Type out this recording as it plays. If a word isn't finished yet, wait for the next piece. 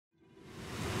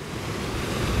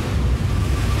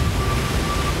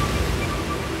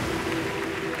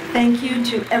Thank you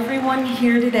to everyone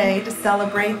here today to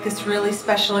celebrate this really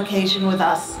special occasion with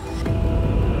us.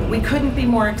 We couldn't be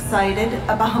more excited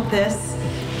about this.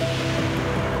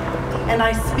 And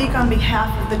I speak on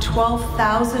behalf of the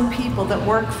 12,000 people that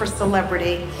work for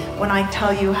Celebrity when I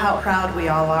tell you how proud we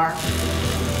all are.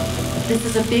 This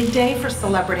is a big day for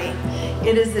Celebrity.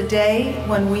 It is a day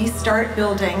when we start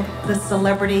building the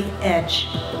Celebrity Edge,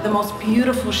 the most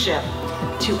beautiful ship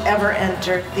to ever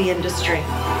enter the industry.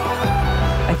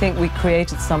 I think we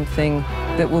created something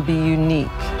that will be unique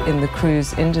in the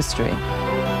cruise industry.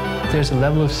 There's a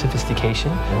level of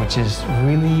sophistication which is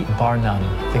really bar none.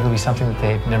 I think it'll be something that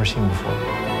they've never seen before.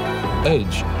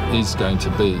 Edge is going to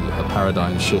be a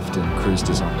paradigm shift in cruise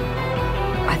design.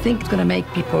 I think it's going to make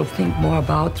people think more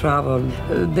about travel.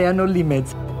 There are no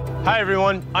limits. Hi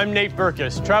everyone, I'm Nate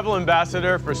Berkus, Travel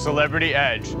Ambassador for Celebrity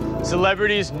Edge,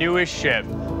 Celebrity's newest ship.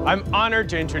 I'm honored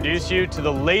to introduce you to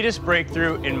the latest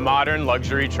breakthrough in modern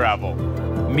luxury travel.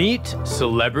 Meet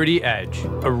Celebrity Edge,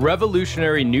 a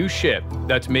revolutionary new ship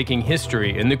that's making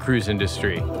history in the cruise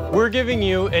industry. We're giving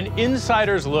you an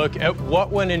insider's look at what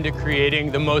went into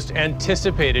creating the most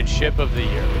anticipated ship of the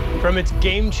year. From its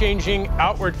game-changing,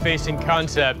 outward-facing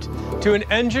concept to an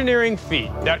engineering feat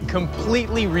that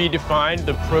completely redefined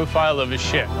the profile of a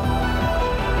ship.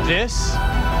 This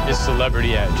is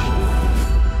Celebrity Edge.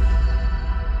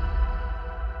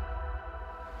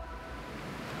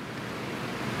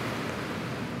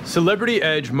 Celebrity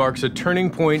Edge marks a turning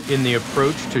point in the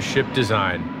approach to ship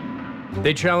design.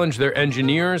 They challenge their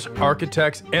engineers,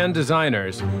 architects, and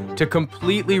designers to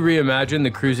completely reimagine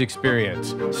the cruise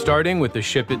experience, starting with the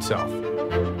ship itself.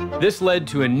 This led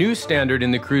to a new standard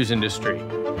in the cruise industry.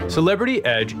 Celebrity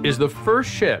Edge is the first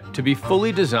ship to be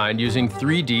fully designed using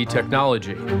 3D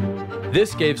technology.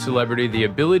 This gave Celebrity the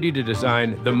ability to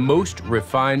design the most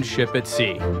refined ship at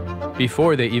sea,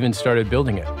 before they even started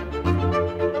building it.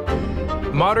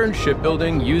 Modern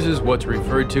shipbuilding uses what's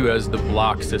referred to as the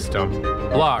block system.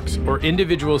 Blocks, or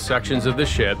individual sections of the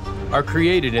ship, are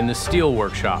created in the steel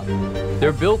workshop.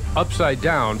 They're built upside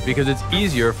down because it's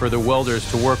easier for the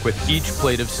welders to work with each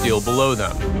plate of steel below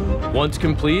them. Once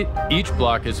complete, each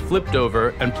block is flipped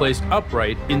over and placed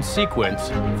upright in sequence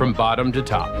from bottom to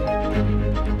top.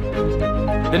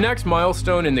 The next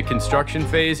milestone in the construction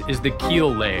phase is the keel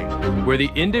laying, where the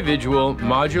individual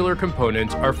modular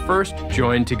components are first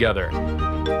joined together.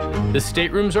 The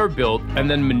staterooms are built and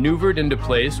then maneuvered into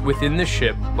place within the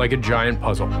ship like a giant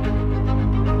puzzle.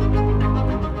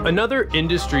 Another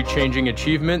industry-changing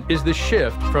achievement is the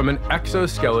shift from an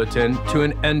exoskeleton to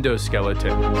an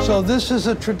endoskeleton. So this is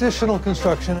a traditional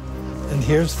construction, and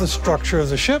here's the structure of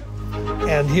the ship,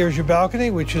 and here's your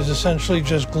balcony, which is essentially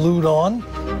just glued on.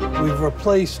 We've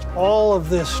replaced all of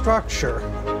this structure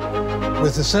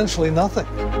with essentially nothing.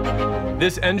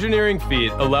 This engineering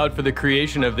feat allowed for the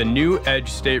creation of the new Edge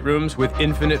staterooms with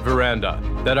infinite veranda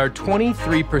that are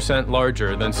 23%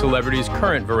 larger than Celebrity's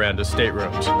current veranda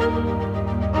staterooms.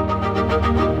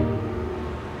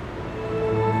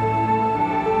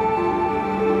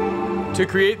 To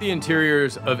create the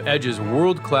interiors of Edge's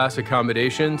world-class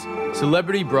accommodations,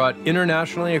 Celebrity brought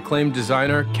internationally acclaimed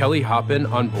designer Kelly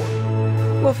Hoppen on board.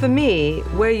 Well, for me,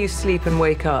 where you sleep and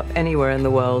wake up anywhere in the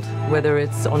world, whether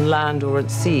it's on land or at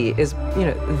sea, is,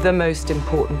 the most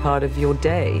important part of your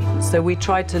day. So we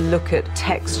tried to look at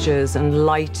textures and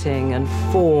lighting and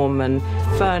form and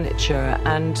furniture,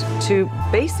 and to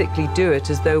basically do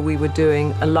it as though we were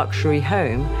doing a luxury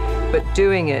home, but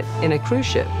doing it in a cruise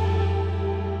ship.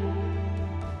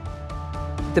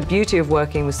 The beauty of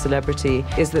working with Celebrity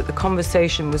is that the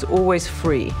conversation was always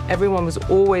free. Everyone was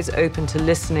always open to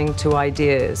listening to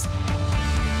ideas.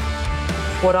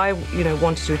 What I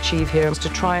wanted to achieve here was to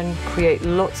try and create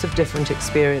lots of different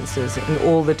experiences in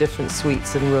all the different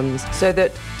suites and rooms, so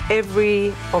that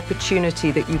every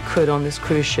opportunity that you could on this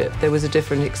cruise ship, there was a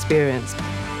different experience.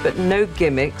 But no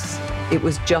gimmicks, it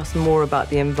was just more about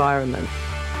the environment.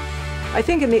 I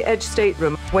think in the Edge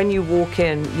stateroom, when you walk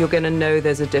in, you're going to know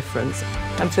there's a difference.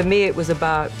 And for me, it was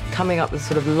about coming up with a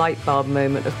sort of light bulb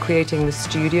moment of creating the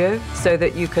studio so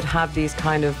that you could have these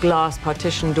kind of glass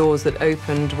partition doors that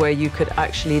opened where you could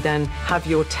actually then have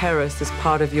your terrace as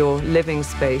part of your living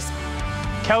space.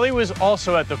 Kelly was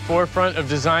also at the forefront of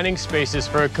designing spaces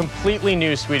for a completely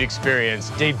new suite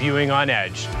experience debuting on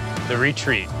Edge, the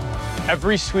Retreat.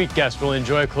 Every suite guest will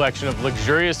enjoy a collection of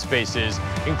luxurious spaces,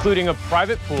 including a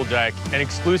private pool deck, an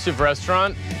exclusive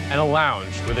restaurant, and a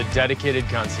lounge with a dedicated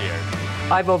concierge.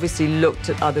 I've obviously looked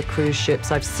at other cruise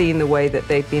ships. I've seen the way that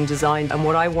they've been designed, and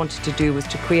what I wanted to do was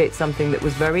to create something that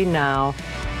was very now,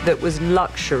 that was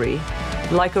luxury,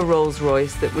 like a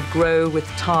Rolls-Royce, that would grow with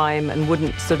time and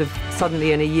wouldn't sort of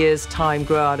suddenly in a year's time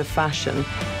grow out of fashion,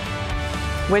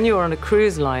 When you're on a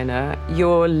cruise liner,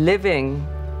 you're living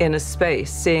in a space,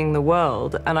 seeing the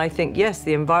world, and I think, yes,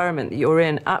 the environment that you're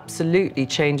in absolutely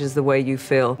changes the way you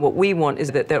feel. What we want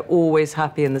is that they're always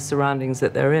happy in the surroundings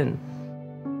that they're in.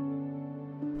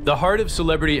 The heart of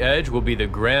Celebrity Edge will be the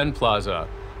Grand Plaza,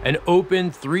 an open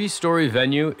 3-story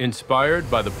venue inspired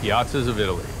by the piazzas of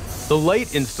Italy. The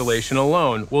light installation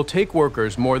alone will take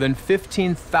workers more than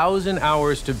 15,000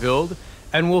 hours to build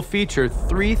and will feature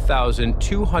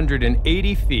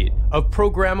 3,280 feet of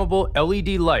programmable LED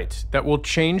lights that will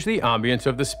change the ambience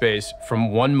of the space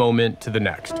from one moment to the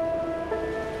next.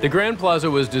 The Grand Plaza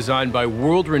was designed by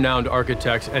world-renowned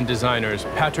architects and designers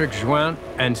Patrick Juin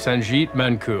and Sanjit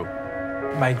Manku.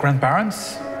 My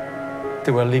grandparents,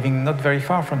 they were living not very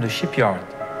far from the shipyard.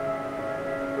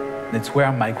 That's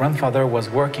where my grandfather was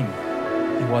working.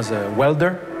 He was a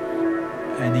welder,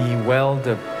 and he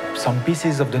welded some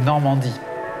pieces of the Normandy.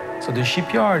 So the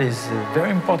shipyard is very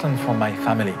important for my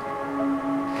family.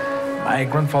 My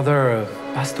grandfather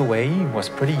passed away, he was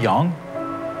pretty young.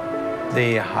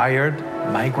 They hired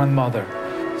my grandmother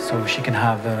so she can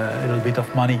have a little bit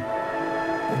of money.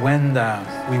 When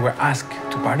we were asked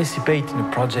to participate in a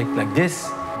project like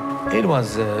this, it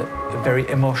was very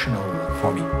emotional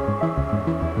for me.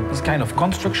 This kind of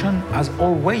construction has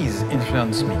always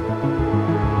influenced me.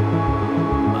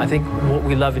 I think what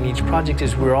we love in each project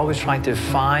is we're always trying to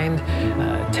find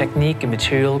technique and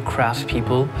material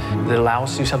craftspeople that allow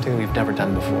us to do something we've never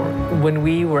done before. When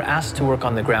we were asked to work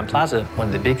on the Grand Plaza, one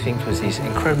of the big things was these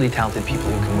incredibly talented people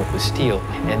who can work with steel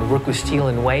and work with steel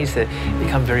in ways that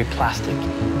become very plastic.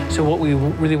 So what we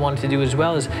really wanted to do as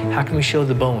well is how can we show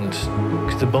the bones?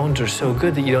 Because the bones are so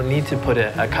good that you don't need to put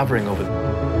a covering over them.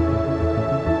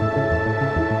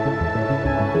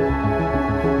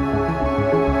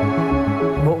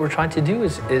 What we're trying to do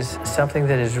is something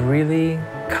that is really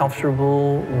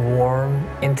comfortable, warm,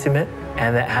 intimate,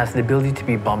 and that has the ability to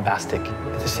be bombastic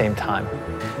at the same time.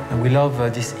 And we love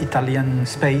this Italian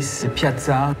space, the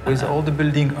piazza, with all the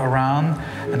building around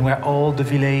and where all the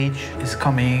village is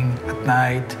coming at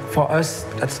night. For us,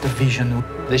 that's the vision.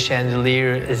 The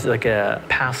chandelier is like a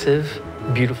passive,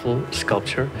 beautiful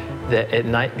sculpture that at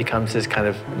night becomes this kind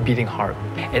of beating heart.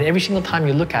 And every single time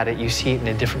you look at it, you see it in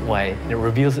a different way, and it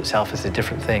reveals itself as a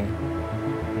different thing.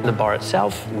 The bar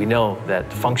itself, we know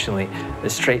that functionally, the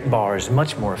straight bar is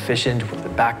much more efficient with the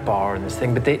back bar and this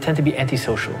thing, but they tend to be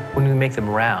antisocial. When we make them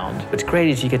round, what's great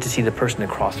is you get to see the person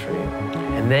across from you,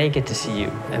 and they get to see you.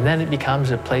 And then it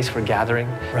becomes a place for gathering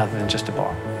rather than just a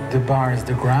bar. The bar is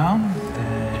the ground,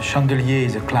 the chandelier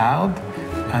is a cloud,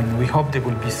 and we hope there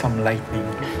will be some lightning.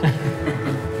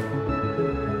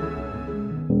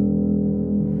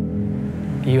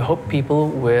 You hope people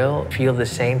will feel the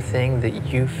same thing that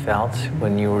you felt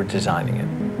when you were designing it.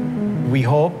 We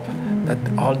hope that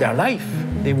all their life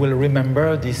they will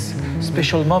remember this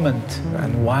special moment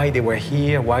and why they were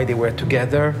here, why they were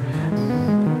together.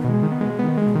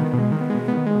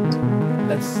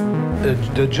 That's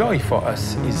the joy for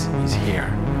us is here.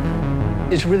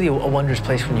 It's really a wondrous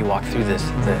place when you walk through the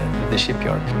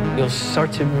shipyard. You'll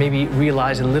start to maybe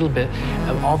realize a little bit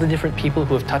of all the different people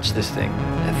who have touched this thing.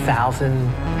 1,000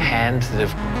 hands that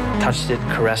have touched it,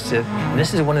 caressed it. And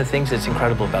this is one of the things that's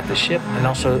incredible about the ship, and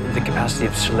also the capacity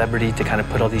of Celebrity to kind of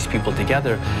put all these people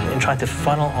together and try to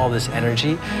funnel all this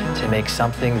energy to make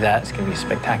something that's going to be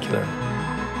spectacular.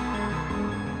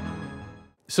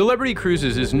 Celebrity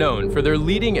Cruises is known for their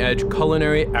leading-edge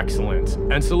culinary excellence,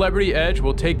 and Celebrity Edge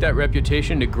will take that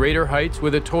reputation to greater heights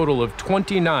with a total of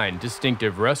 29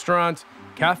 distinctive restaurants,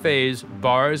 cafes,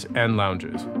 bars, and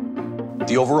lounges.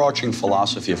 The overarching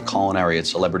philosophy of culinary at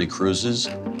Celebrity Cruises,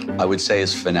 I would say,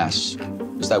 is finesse.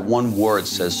 Because that one word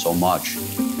says so much.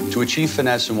 To achieve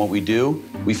finesse in what we do,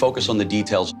 we focus on the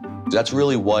details. That's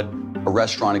really what a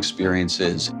restaurant experience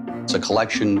is. It's a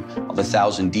collection of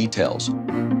 1,000 details.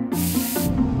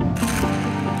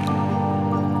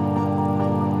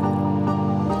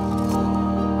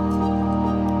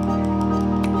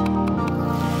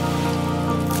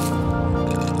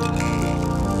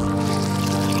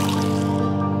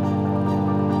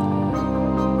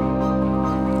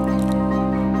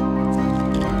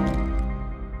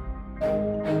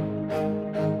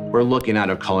 We're looking at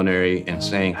our culinary and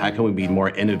saying, how can we be more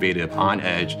innovative on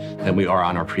Edge than we are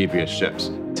on our previous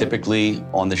ships? Typically,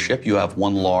 on the ship, you have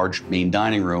one large main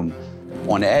dining room.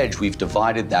 On Edge, we've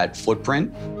divided that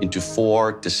footprint into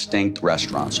 4 distinct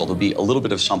restaurants, so there'll be a little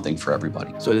bit of something for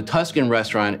everybody. So the Tuscan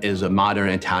restaurant is a modern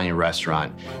Italian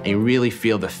restaurant, and you really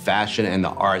feel the fashion and the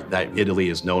art that Italy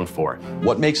is known for.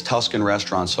 What makes Tuscan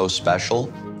restaurants so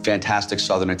special? Fantastic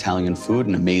Southern Italian food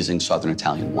and amazing Southern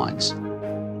Italian wines.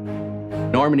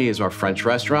 Normandy is our French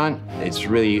restaurant. It's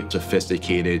really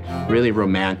sophisticated, really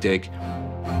romantic.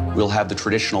 We'll have the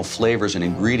traditional flavors and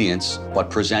ingredients, but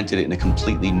presented in a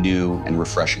completely new and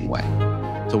refreshing way.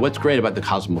 So what's great about the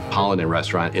Cosmopolitan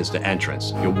restaurant is the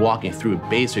entrance. You're walking through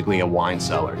basically a wine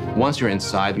cellar. Once you're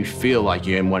inside, you feel like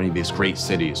you're in one of these great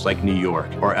cities like New York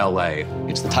or LA.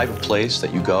 It's the type of place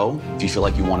that you go if you feel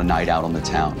like you want a night out on the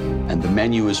town. And the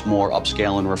menu is more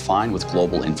upscale and refined with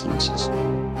global influences.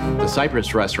 The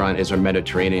Cyprus restaurant is a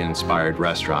Mediterranean-inspired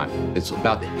restaurant. It's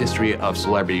about the history of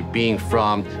celebrity being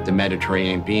from the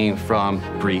Mediterranean, being from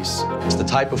Greece. It's the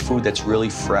type of food that's really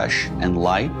fresh and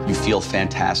light. You feel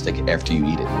fantastic after you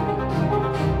eat it.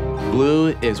 Blue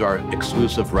is our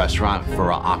exclusive restaurant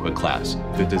for our aqua class.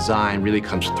 The design really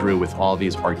comes through with all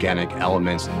these organic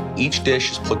elements. Each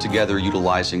dish is put together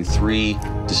utilizing 3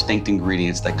 distinct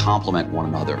ingredients that complement one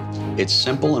another. It's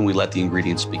simple, and we let the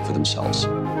ingredients speak for themselves.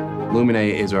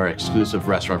 Lumine is our exclusive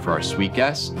restaurant for our suite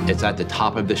guests. It's at the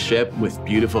top of the ship with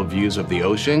beautiful views of the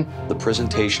ocean. The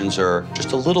presentations are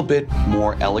just a little bit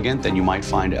more elegant than you might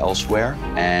find elsewhere,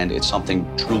 and it's something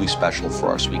truly special for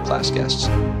our suite class guests.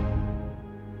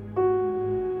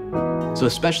 So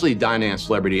especially dining on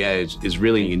Celebrity Edge is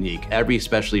really unique. Every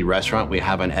specialty restaurant we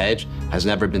have on Edge has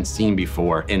never been seen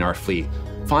before in our fleet.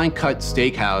 Fine Cut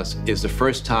Steakhouse is the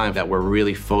first time that we're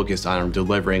really focused on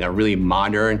delivering a really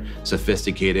modern,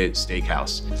 sophisticated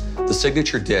steakhouse. The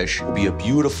signature dish will be a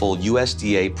beautiful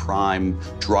USDA prime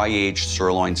dry-aged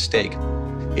sirloin steak.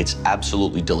 It's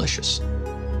absolutely delicious.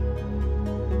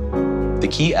 The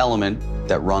key element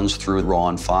that runs through Raw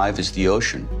and 5 is the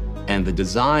ocean. And the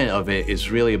design of it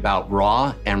is really about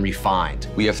raw and refined.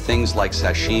 We have things like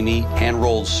sashimi,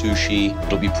 hand-rolled sushi.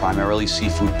 It'll be primarily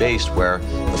seafood-based, where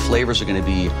the flavors are going to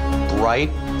be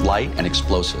bright, light, and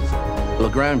explosive. Le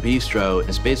Grand Bistro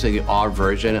is basically our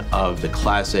version of the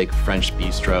classic French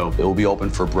bistro. It will be open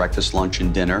for breakfast, lunch,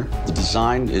 and dinner. The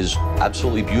design is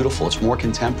absolutely beautiful. It's more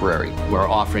contemporary. We're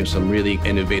offering some really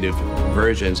innovative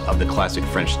versions of the classic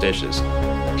French dishes.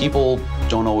 People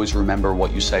don't always remember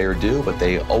what you say or do, but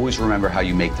they always remember how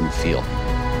you make them feel.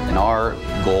 And our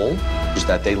goal is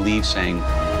that they leave saying,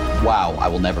 wow, I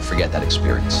will never forget that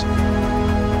experience.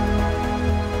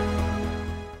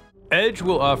 Edge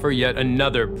will offer yet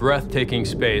another breathtaking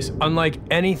space unlike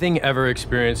anything ever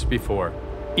experienced before.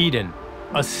 Eden,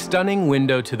 a stunning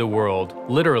window to the world,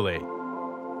 literally.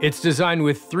 It's designed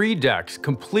with 3 decks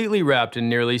completely wrapped in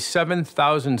nearly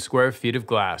 7,000 square feet of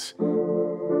glass.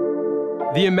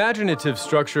 The imaginative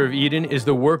structure of Eden is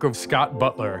the work of Scott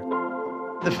Butler.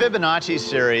 The Fibonacci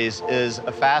series is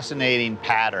a fascinating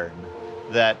pattern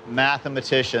that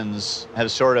mathematicians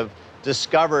have sort of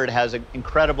discovered has an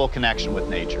incredible connection with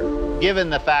nature. Given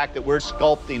the fact that we're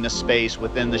sculpting a space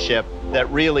within the ship that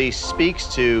really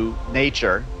speaks to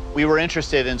nature, we were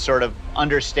interested in sort of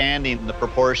understanding the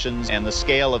proportions and the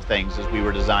scale of things as we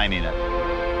were designing it.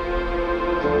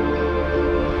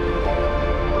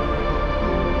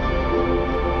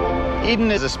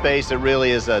 Eden is a space that really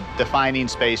is a defining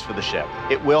space for the ship.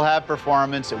 It will have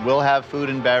performance, it will have food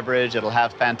and beverage, it'll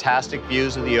have fantastic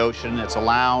views of the ocean, it's a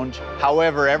lounge.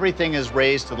 However, everything is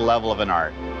raised to the level of an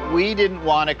art. We didn't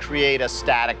want to create a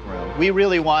static room. We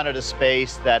really wanted a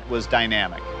space that was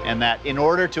dynamic, and that in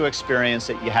order to experience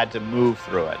it, you had to move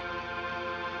through it.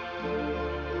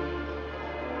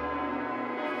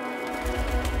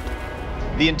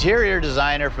 The interior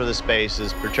designer for the space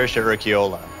is Patricia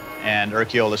Urquiola, and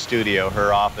Urquiola Studio,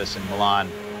 her office in Milan.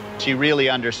 She really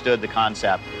understood the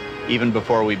concept even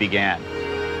before we began.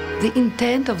 The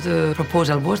intent of the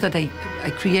proposal was that I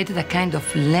created a kind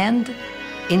of land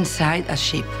inside a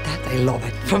ship. That I love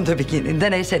it from the beginning.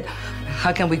 Then I said,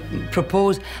 how can we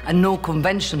propose a no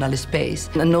conventional space,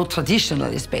 a no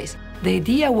traditional space? The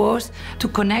idea was to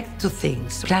connect two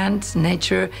things, plants,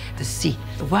 nature, the sea.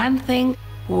 One thing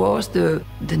was the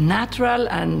natural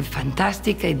and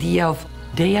fantastic idea of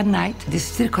day and night, this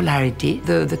circularity,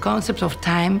 the concept of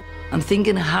time. I'm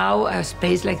thinking how a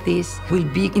space like this will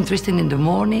be interesting in the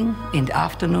morning, in the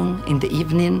afternoon, in the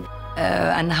evening,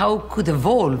 and how could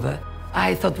evolve.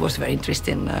 I thought was very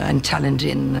interesting and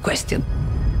challenging question.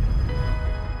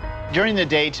 During the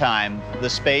daytime, the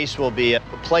space will be a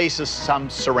place of some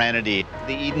serenity.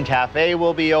 The Eden Cafe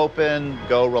will be open,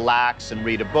 go relax and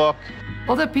read a book.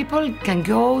 Other people can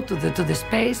go to the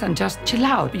space and just chill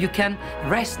out. You can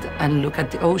rest and look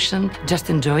at the ocean, just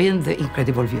enjoying the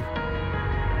incredible view.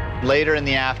 Later in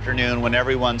the afternoon, when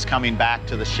everyone's coming back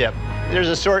to the ship, there's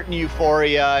a certain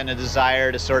euphoria and a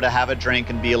desire to sort of have a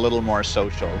drink and be a little more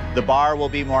social. The bar will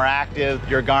be more active.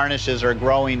 Your garnishes are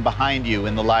growing behind you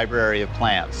in the library of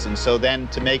plants. And so then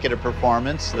to make it a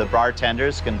performance, the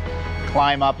bartenders can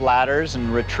climb up ladders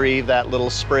and retrieve that little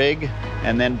sprig,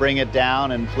 and then bring it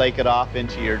down and flake it off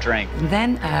into your drink.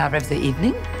 Then arrives the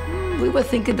evening. We were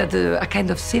thinking that a kind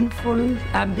of sinful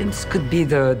ambience could be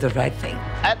the right thing.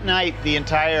 At night, the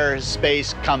entire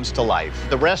space comes to life.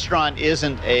 The restaurant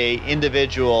isn't an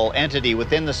individual entity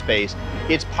within the space.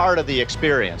 It's part of the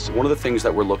experience. One of the things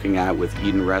that we're looking at with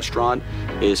Eden Restaurant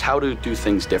is how to do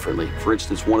things differently. For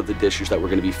instance, one of the dishes that we're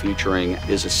going to be featuring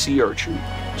is a sea urchin.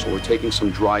 So we're taking some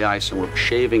dry ice and we're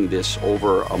shaving this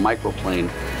over a microplane,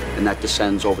 and that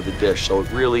descends over the dish. So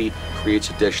it really creates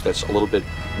a dish that's a little bit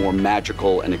more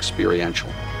magical and experiential.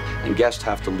 And guests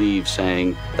have to leave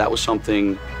saying, that was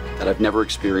something that I've never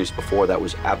experienced before, that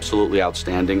was absolutely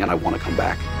outstanding, and I want to come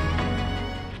back.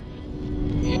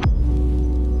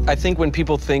 I think when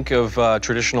people think of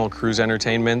traditional cruise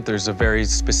entertainment, there's a very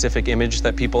specific image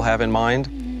that people have in mind.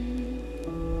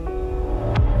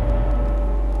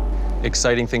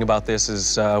 Exciting thing about this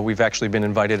is we've actually been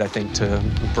invited, I think, to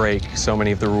break so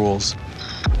many of the rules.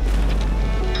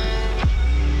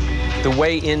 The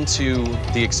way into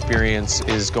the experience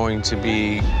is going to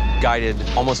be guided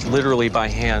almost literally by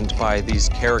hand by these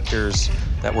characters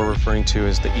that we're referring to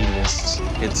as the Edenists.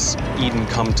 It's Eden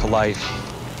come to life.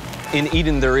 In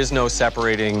Eden, there is no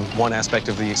separating one aspect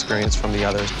of the experience from the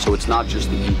other. So it's not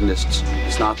just the Edenists,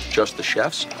 it's not just the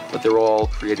chefs, but they're all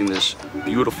creating this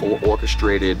beautiful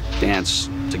orchestrated dance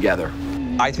together.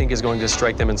 I think is going to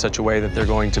strike them in such a way that they're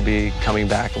going to be coming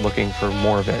back looking for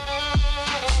more of it.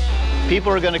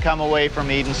 People are going to come away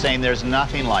from Eden saying there's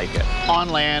nothing like it, on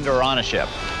land or on a ship.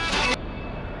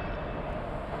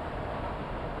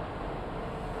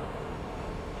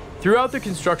 Throughout the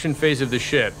construction phase of the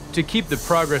ship, to keep the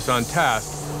progress on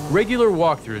task, regular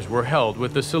walkthroughs were held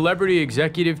with the celebrity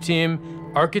executive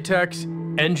team, architects,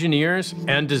 engineers,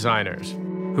 and designers,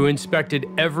 who inspected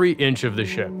every inch of the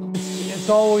ship. It's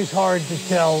always hard to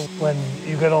tell when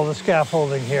you get all the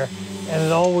scaffolding here, and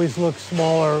it always looks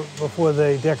smaller before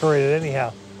they decorate it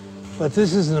anyhow. But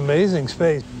this is an amazing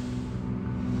space.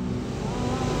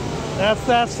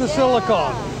 That's the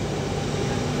silicone.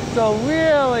 So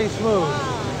really smooth,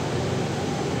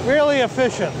 really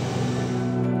efficient.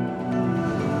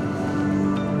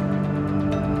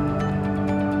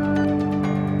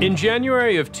 In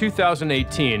January of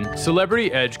 2018,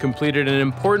 Celebrity Edge completed an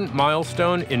important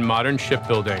milestone in modern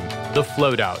shipbuilding, the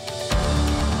float-out.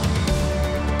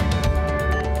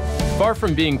 Far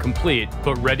from being complete,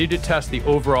 but ready to test the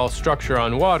overall structure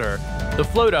on water, the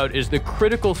float-out is the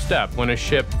critical step when a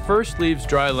ship first leaves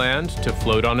dry land to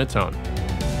float on its own.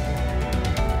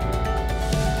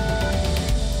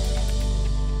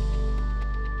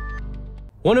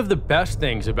 One of the best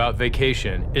things about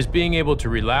vacation is being able to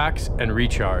relax and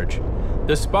recharge.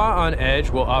 The spa on Edge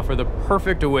will offer the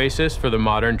perfect oasis for the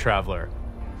modern traveler.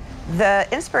 The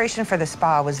inspiration for the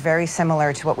spa was very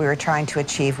similar to what we were trying to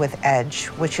achieve with Edge,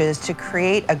 which is to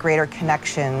create a greater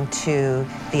connection to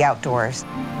the outdoors.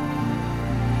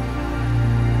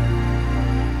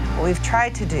 What we've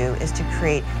tried to do is to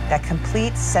create that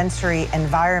complete sensory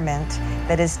environment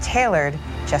that is tailored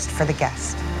just for the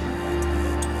guest.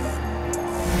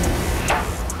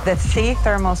 The Sea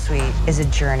Thermal Suite is a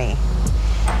journey.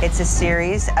 It's a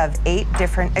series of 8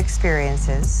 different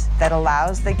experiences that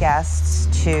allows the guests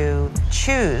to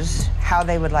choose how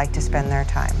they would like to spend their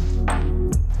time.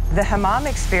 The hammam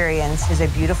experience is a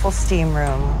beautiful steam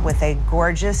room with a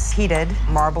gorgeous heated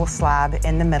marble slab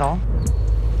in the middle.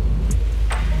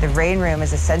 The rain room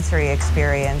is a sensory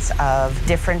experience of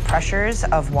different pressures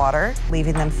of water,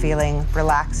 leaving them feeling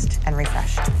relaxed and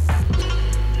refreshed.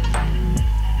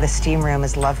 The steam room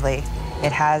is lovely.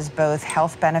 It has both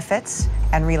health benefits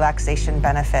and relaxation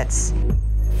benefits.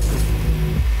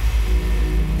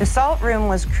 The salt room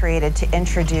was created to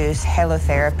introduce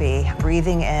halotherapy,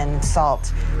 breathing in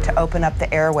salt to open up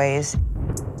the airways.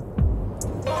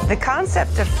 The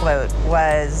concept of float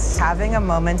was having a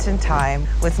moment in time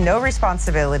with no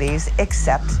responsibilities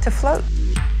except to float.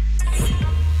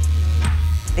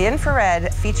 The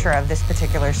infrared feature of this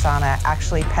particular sauna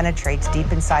actually penetrates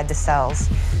deep inside the cells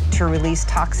to release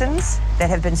toxins that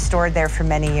have been stored there for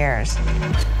many years.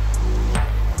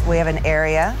 We have an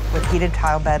area with heated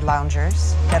tile bed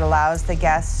loungers that allows the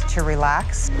guests to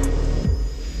relax.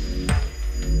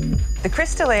 The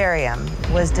Crystallarium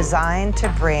was designed to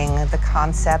bring the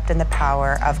concept and the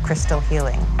power of crystal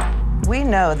healing. We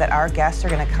know that our guests are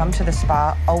going to come to the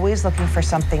spa always looking for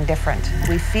something different.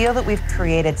 We feel that we've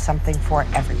created something for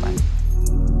everyone.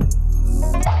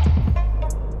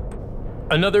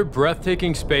 Another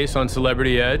breathtaking space on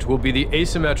Celebrity Edge will be the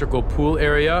asymmetrical pool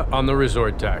area on the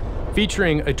resort deck,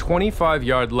 featuring a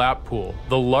 25-yard lap pool,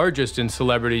 the largest in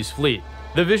Celebrity's fleet.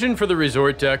 The vision for the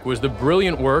resort deck was the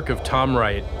brilliant work of Tom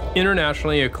Wright,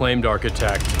 internationally acclaimed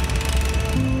architect.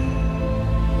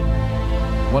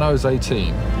 When I was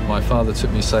 18, my father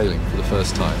took me sailing for the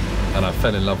first time, and I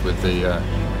fell in love with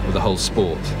the whole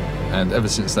sport. And ever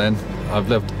since then, I've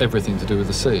loved everything to do with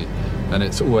the sea. And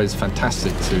it's always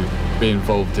fantastic to be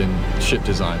involved in ship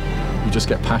design. You just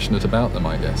get passionate about them,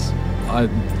 I guess. I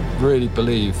really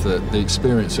believe that the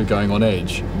experience of going on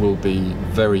Edge will be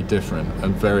very different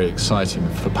and very exciting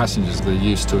for passengers that are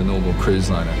used to a normal cruise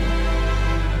liner.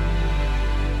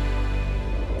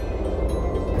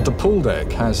 The pool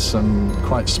deck has some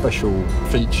quite special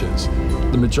features.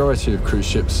 The majority of cruise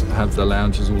ships have their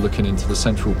lounges all looking into the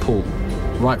central pool.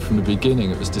 Right from the beginning,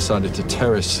 it was decided to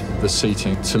terrace the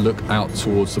seating to look out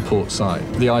towards the port side.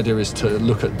 The idea is to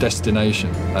look at destination.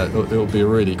 It'll be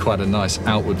really quite a nice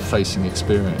outward-facing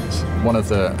experience. One of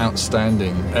the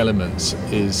outstanding elements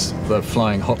is the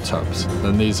flying hot tubs,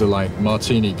 and these are like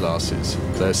martini glasses.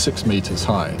 They're 6 meters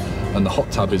high, and the hot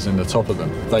tub is in the top of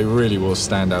them. They really will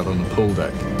stand out on the pool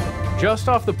deck. Just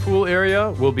off the pool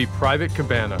area will be private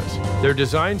cabanas. They're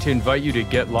designed to invite you to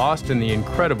get lost in the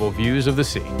incredible views of the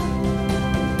sea.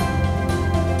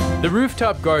 The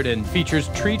rooftop garden features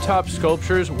treetop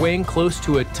sculptures weighing close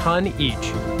to a ton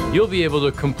each. You'll be able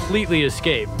to completely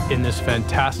escape in this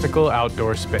fantastical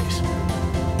outdoor space.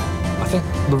 I think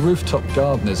the rooftop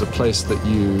garden is a place that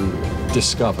you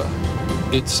discover.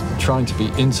 It's trying to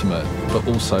be intimate, but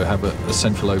also have a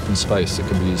central open space that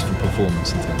can be used for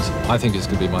performance and things. I think it's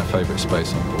going to be my favourite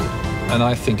space on board. And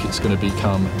I think it's going to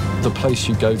become the place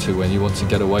you go to when you want to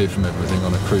get away from everything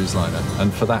on a cruise liner.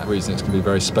 And for that reason, it's going to be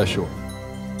very special.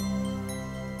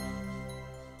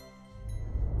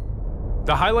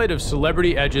 The highlight of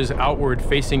Celebrity Edge's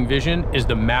outward-facing vision is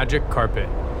the magic carpet.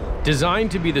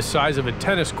 Designed to be the size of a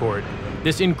tennis court,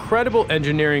 this incredible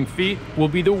engineering feat will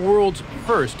be the world's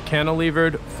first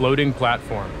cantilevered floating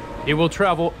platform. It will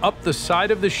travel up the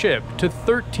side of the ship to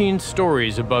 13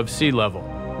 stories above sea level.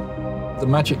 The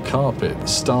magic carpet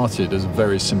started as a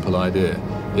very simple idea.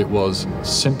 It was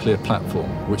simply a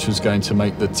platform which was going to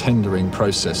make the tendering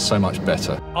process so much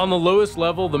better. On the lowest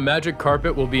level, the magic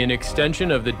carpet will be an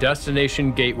extension of the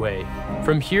destination gateway.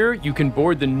 From here, you can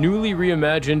board the newly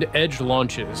reimagined Edge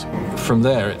launches. From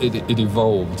there, it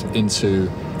evolved into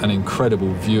an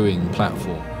incredible viewing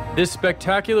platform. This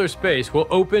spectacular space will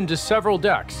open to several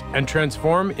decks and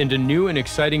transform into new and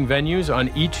exciting venues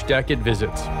on each deck it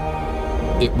visits.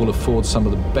 It will afford some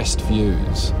of the best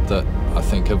views that I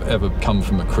think have ever come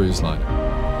from a cruise liner.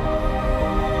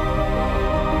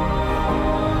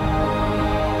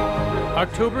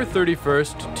 October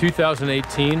 31st,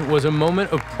 2018 was a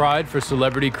moment of pride for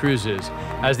Celebrity Cruises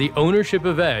as the ownership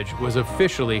of Edge was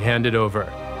officially handed over.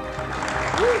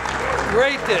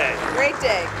 Great day. Great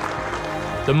day.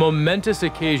 The momentous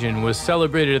occasion was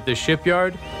celebrated at the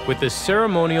shipyard with the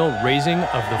ceremonial raising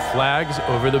of the flags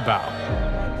over the bow.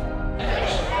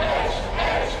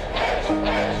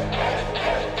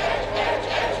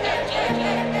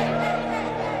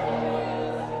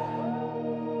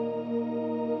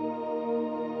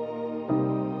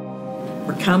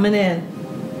 Coming in.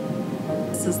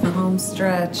 This is the home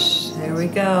stretch. There we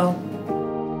go.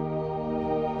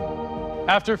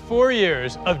 After 4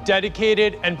 years of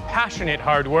dedicated and passionate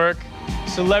hard work,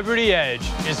 Celebrity Edge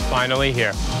is finally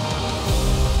here.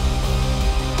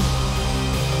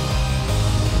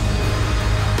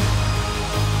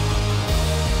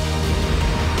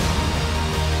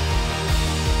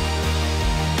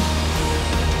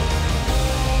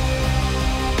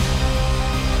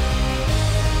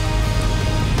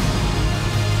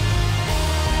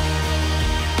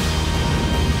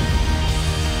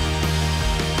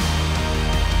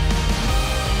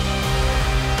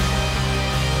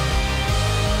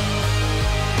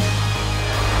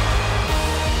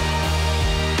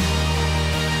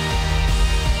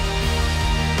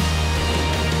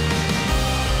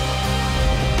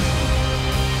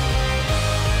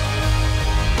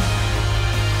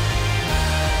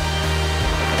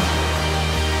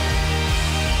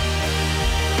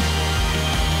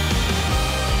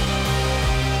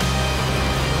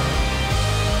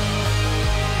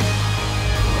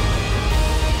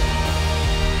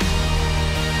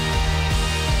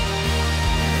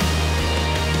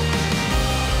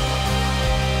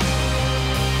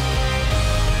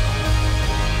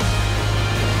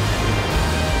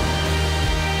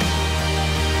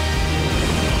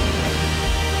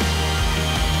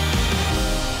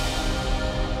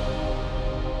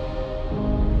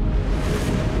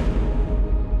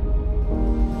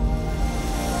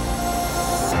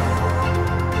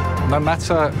 No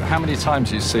matter how many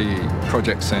times you see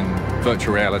projects in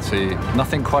virtual reality,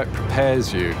 nothing quite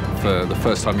prepares you for the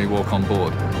first time you walk on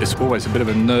board. It's always a bit of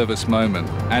a nervous moment.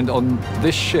 And on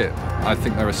this ship, I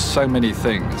think there are so many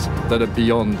things that are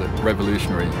beyond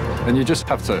revolutionary, and you just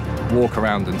have to walk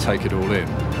around and take it all in.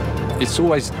 It's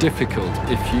always difficult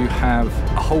if you have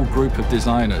a whole group of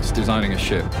designers designing a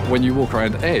ship. When you walk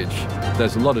around Edge,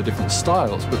 there's a lot of different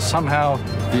styles, but somehow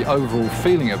the overall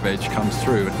feeling of Edge comes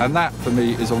through, and that, for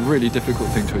me, is a really difficult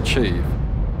thing to achieve.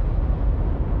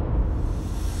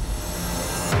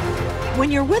 When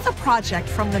you're with a project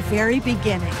from the very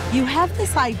beginning, you have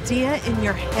this idea in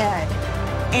your head.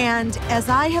 And as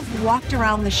I have walked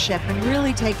around the ship and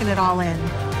really taken it all in,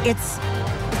 it's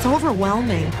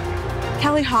overwhelming.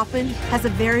 Kelly Hoppen has a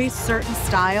very certain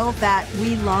style that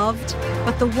we loved,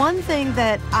 but the one thing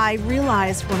that I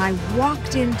realized when I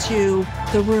walked into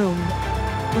the room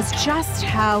was just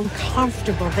how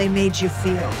comfortable they made you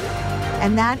feel.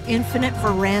 And that infinite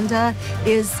veranda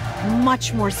is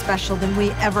much more special than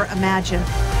we ever imagined.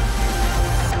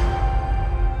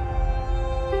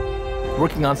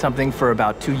 Working on something for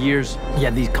about 2 years, you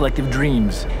have these collective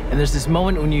dreams. And there's this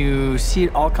moment when you see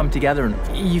it all come together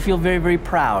and you feel very, very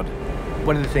proud.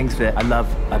 One of the things that I love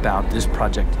about this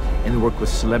project and the work with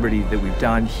celebrity that we've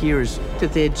done here is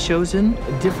that they had chosen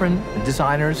different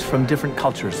designers from different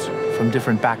cultures, from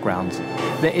different backgrounds.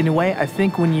 That in a way, I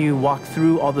think when you walk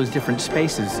through all those different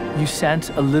spaces, you sense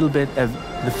a little bit of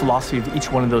the philosophy of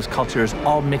each one of those cultures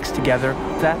all mixed together.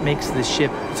 That makes the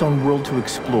ship its own world to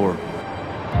explore.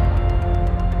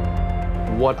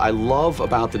 What I love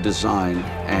about the design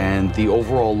and the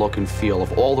overall look and feel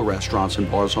of all the restaurants and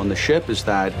bars on the ship is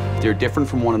that they're different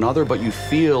from one another, but you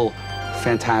feel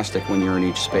fantastic when you're in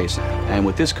each space. And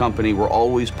with this company, we're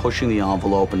always pushing the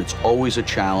envelope, and it's always a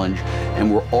challenge,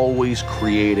 and we're always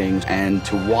creating. And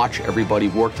to watch everybody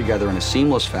work together in a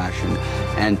seamless fashion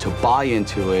and to buy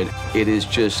into it, it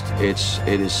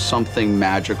is something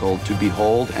magical to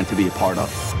behold and to be a part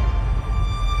of.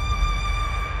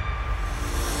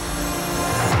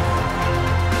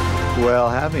 Well,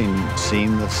 having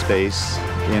seen the space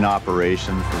in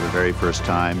operation for the very first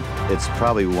time, it's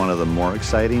probably one of the more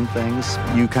exciting things.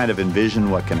 You kind of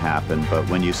envision what can happen, but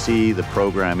when you see the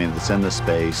programming that's in the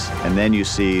space, and then you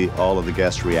see all of the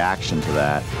guest reaction to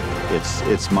that,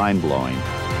 it's mind-blowing.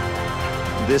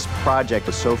 This project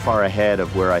is so far ahead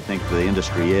of where I think the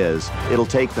industry is, it'll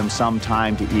take them some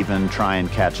time to even try and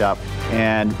catch up.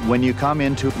 And when you come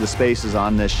into the spaces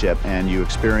on this ship and you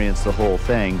experience the whole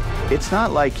thing, it's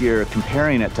not like you're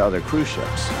comparing it to other cruise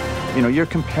ships. You know, you're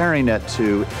comparing it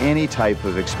to any type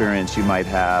of experience you might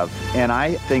have. And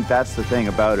I think that's the thing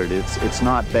about it. It's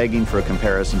not begging for a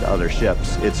comparison to other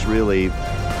ships. It's really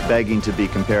begging to be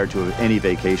compared to any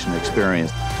vacation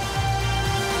experience.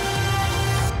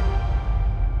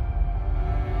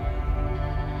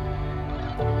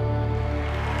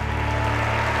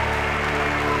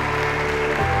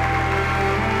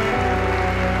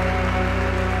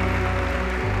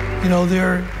 You know,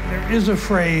 there is a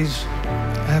phrase,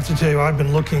 I have to tell you, I've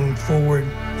been looking forward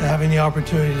to having the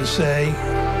opportunity to say,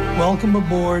 welcome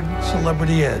aboard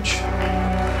Celebrity Edge.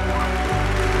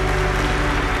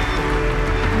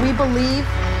 We believe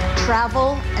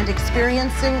travel and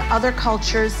experiencing other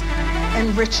cultures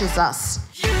enriches us.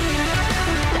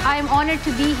 I am honored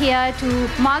to be here to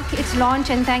mark its launch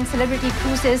and thank Celebrity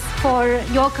Cruises for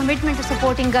your commitment to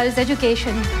supporting girls'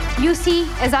 education. You see,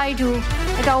 as I do,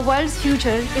 that our world's future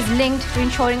is linked to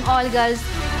ensuring all girls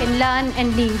can learn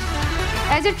and lead.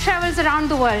 As it travels around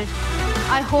the world,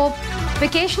 I hope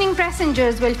vacationing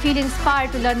passengers will feel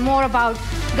inspired to learn more about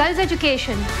girls'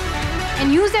 education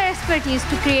and use their expertise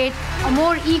to create a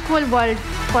more equal world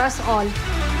for us all.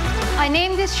 I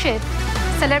name this ship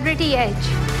Celebrity Edge.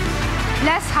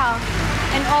 Bless her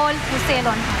and all who sail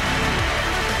on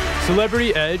her.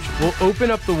 Celebrity Edge will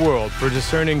open up the world for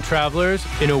discerning travelers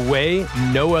in a way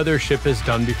no other ship has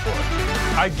done before.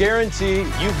 I guarantee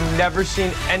you've never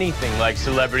seen anything like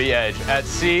Celebrity Edge at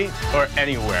sea or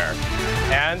anywhere.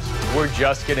 And we're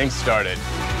just getting started.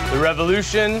 The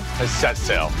revolution has set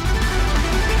sail.